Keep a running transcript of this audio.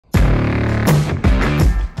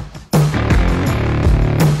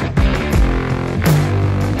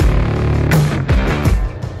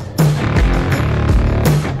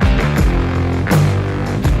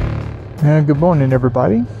Good morning,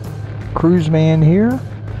 everybody. Cruiseman here.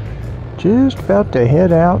 Just about to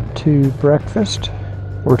head out to breakfast,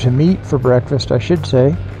 or to meet for breakfast, I should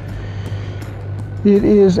say. It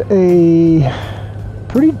is a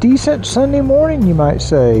pretty decent Sunday morning, you might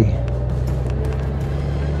say.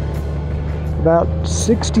 About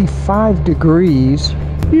 65 degrees.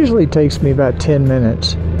 Usually takes me about 10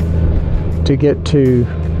 minutes to get to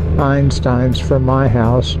Einstein's from my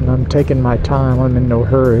house, and I'm taking my time. I'm in no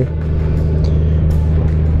hurry.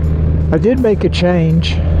 I did make a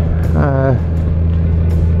change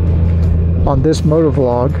on this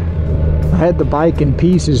motovlog. I had the bike in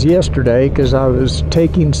pieces yesterday because I was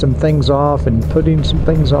taking some things off and putting some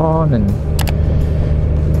things on and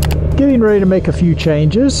getting ready to make a few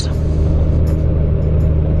changes.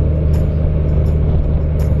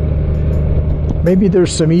 Maybe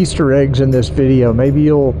there's some Easter eggs in this video. Maybe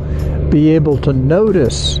you'll be able to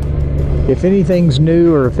notice if anything's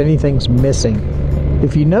new or if anything's missing.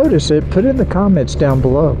 If you notice it, put it in the comments down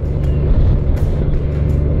below.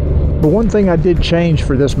 But one thing I did change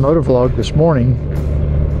for this motovlog this morning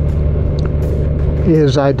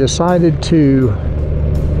is I decided to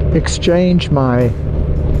exchange my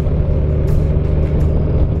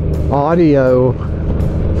audio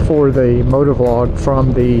for the motovlog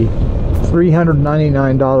from the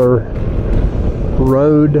 $399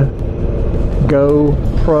 Rode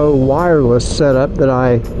GoPro wireless setup that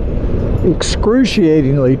I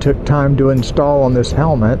excruciatingly took time to install on this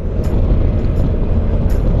helmet,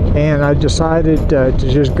 and I decided to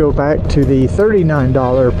just go back to the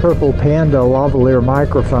 $39 Purple Panda lavalier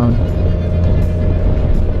microphone.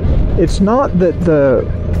 It's not that the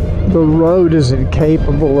Rode is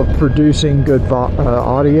incapable of producing good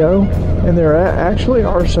audio, and there actually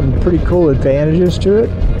are some pretty cool advantages to it,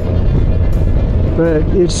 but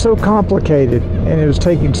it's so complicated and it was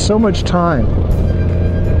taking so much time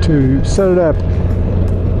to set it up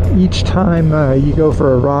each time you go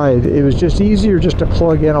for a ride. It was just easier just to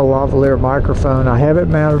plug in a lavalier microphone. I have it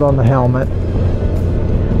mounted on the helmet,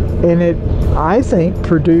 and it, I think,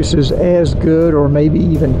 produces as good or maybe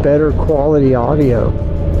even better quality audio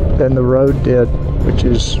than the Rode did, which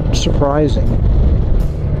is surprising.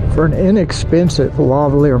 For an inexpensive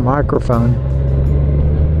lavalier microphone,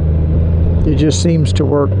 it just seems to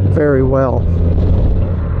work very well.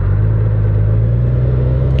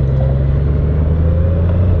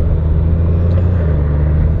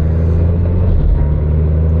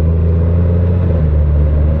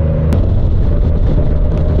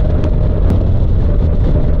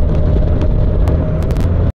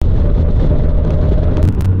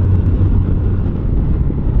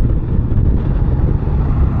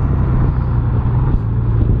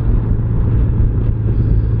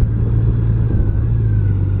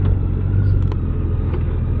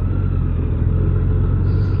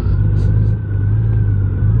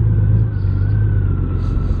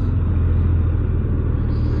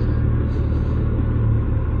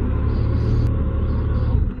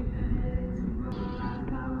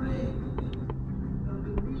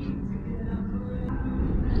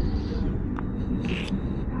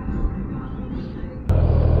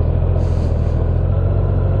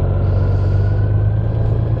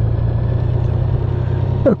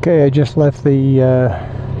 Okay, I just left the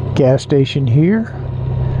gas station here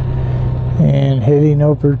and heading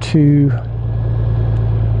over to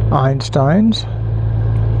Einstein's.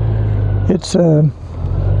 It's I'm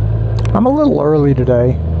a little early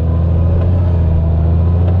today.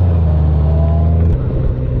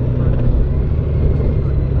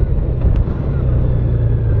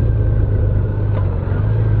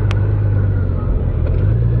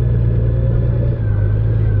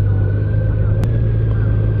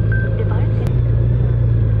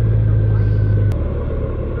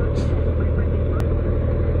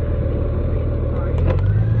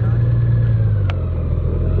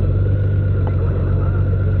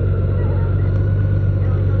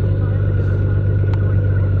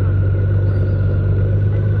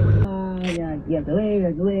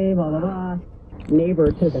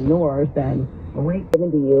 Neighbor to the north, and a rate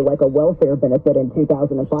given to you like a welfare benefit in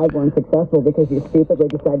 2005 were unsuccessful because you stupidly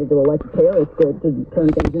decided to elect a terrorist group to turn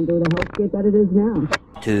things into the hellscape that it is now.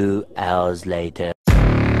 2 hours later.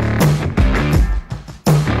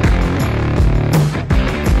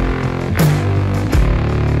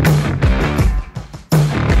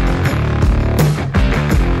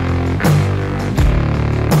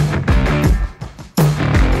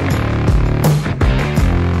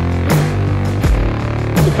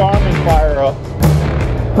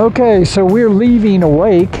 Okay, so we're leaving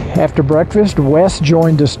Awake after breakfast. Wes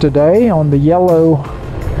joined us today on the yellow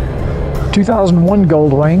 2001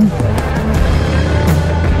 Goldwing.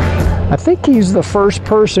 I think he's the first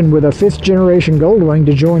person with a 5th generation Goldwing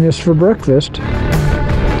to join us for breakfast.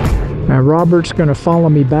 Now Robert's going to follow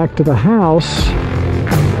me back to the house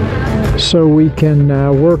so we can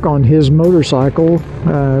work on his motorcycle.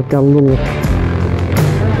 Got a little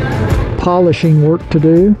polishing work to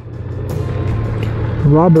do.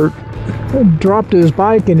 Robert dropped his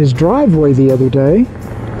bike in his driveway the other day,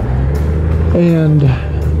 and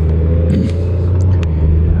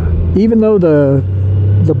even though the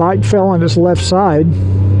bike fell on its left side,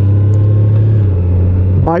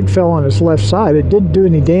 it didn't do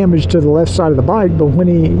any damage to the left side of the bike, but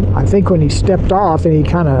I think when he stepped off and he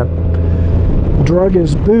kind of drug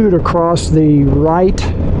his boot across the right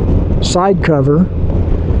side cover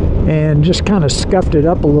and just kind of scuffed it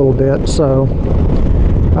up a little bit. So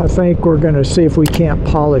I think we're going to see if we can't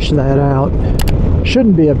polish that out.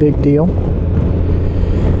 Shouldn't be a big deal.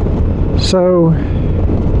 So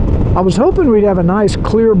I was hoping we'd have a nice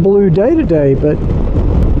clear blue day today, but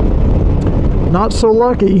not so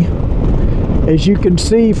lucky. As you can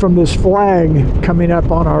see from this flag coming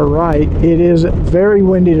up on our right, it is very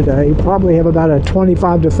windy today. Probably have about a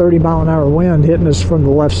 25 to 30 mile an hour wind hitting us from the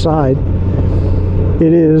left side.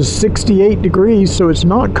 It is 68 degrees, so it's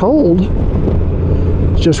not cold.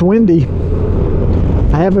 It's just windy.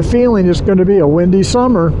 I have a feeling it's going to be a windy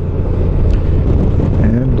summer.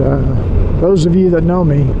 And those of you that know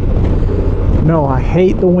me know I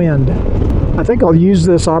hate the wind. I think I'll use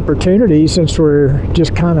this opportunity, since we're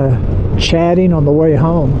just kind of chatting on the way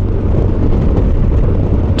home,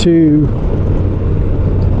 to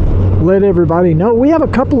let everybody know we have a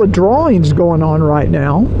couple of drawings going on right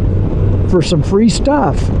now for some free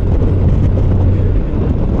stuff.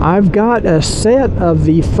 I've got a set of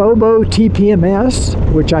the Fobo TPMS,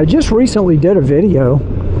 which I just recently did a video,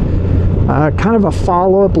 kind of a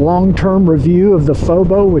follow-up long-term review of the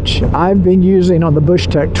Fobo, which I've been using on the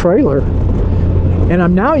Bushtec trailer, and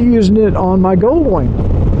I'm now using it on my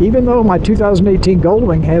Goldwing, even though my 2018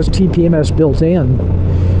 Goldwing has TPMS built in.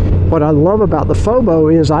 What I love about the Fobo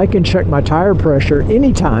is I can check my tire pressure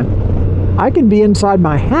anytime. I can be inside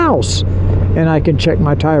my house and I can check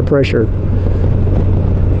my tire pressure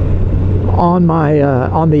on my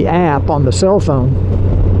on the app on the cell phone.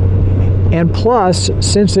 And plus,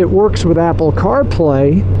 since it works with Apple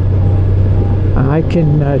CarPlay, I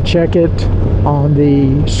can check it on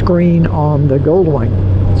the screen on the Goldwing.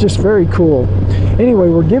 It's just very cool. Anyway,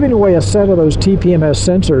 we're giving away a set of those TPMS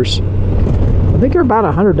sensors. I think they're about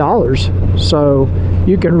 $100, so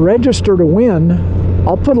you can register to win.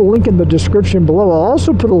 I'll put a link in the description below. I'll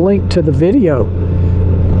also put a link to the video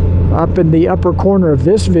up in the upper corner of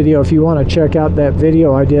this video if you want to check out that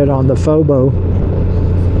video I did on the Fobo.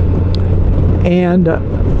 And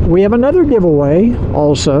we have another giveaway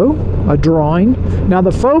also, a drawing. Now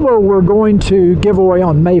the Fobo we're going to give away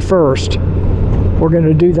on May 1st. We're going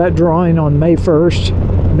to do that drawing on May 1st.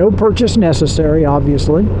 No purchase necessary,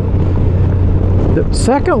 obviously. The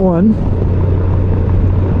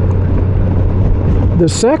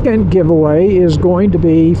second giveaway is going to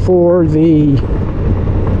be for the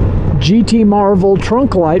GT Marvel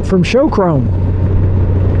trunk light from Showchrome.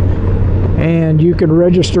 And you can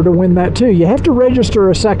register to win that too. You have to register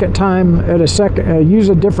a second time at use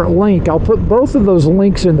a different link. I'll put both of those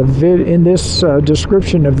links in this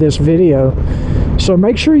description of this video. So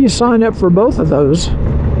make sure you sign up for both of those.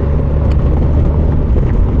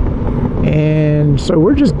 And so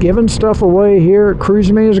we're just giving stuff away here at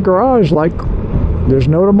Cruiseman's Garage like there's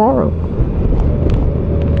no tomorrow.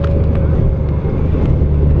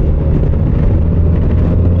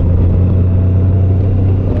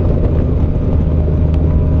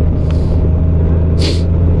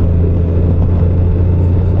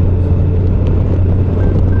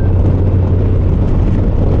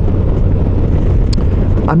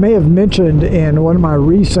 I may have mentioned in one of my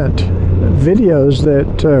recent videos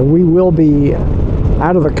that we will be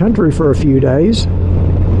out of the country for a few days.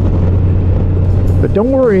 But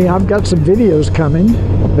don't worry, I've got some videos coming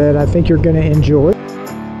that I think you're going to enjoy.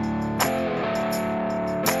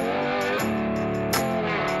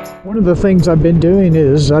 One of the things I've been doing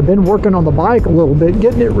is I've been working on the bike a little bit,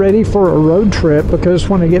 getting it ready for a road trip, because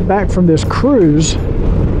when I get back from this cruise,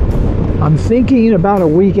 I'm thinking about a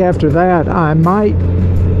week after that I might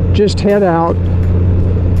just head out,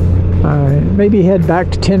 maybe head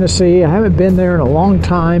back to Tennessee. I haven't been there in a long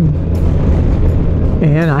time,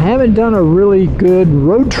 and I haven't done a really good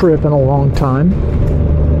road trip in a long time.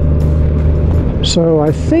 So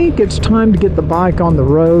I think it's time to get the bike on the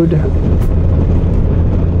road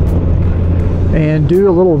and do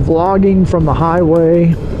a little vlogging from the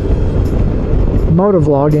highway,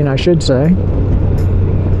 motovlogging I should say.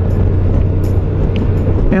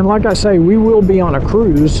 And like I say, we will be on a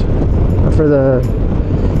cruise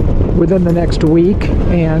within the next week,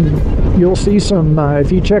 and you'll see some,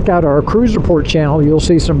 if you check out our cruise report channel, you'll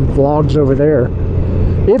see some vlogs over there.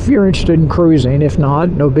 If you're interested in cruising, if not,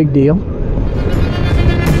 no big deal.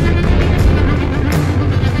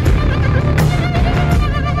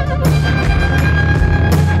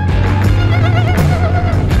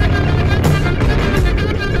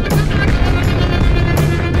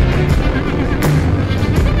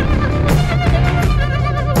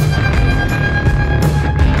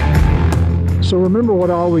 So remember what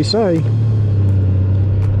I always say,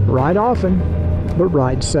 ride often, but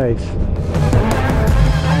ride safe.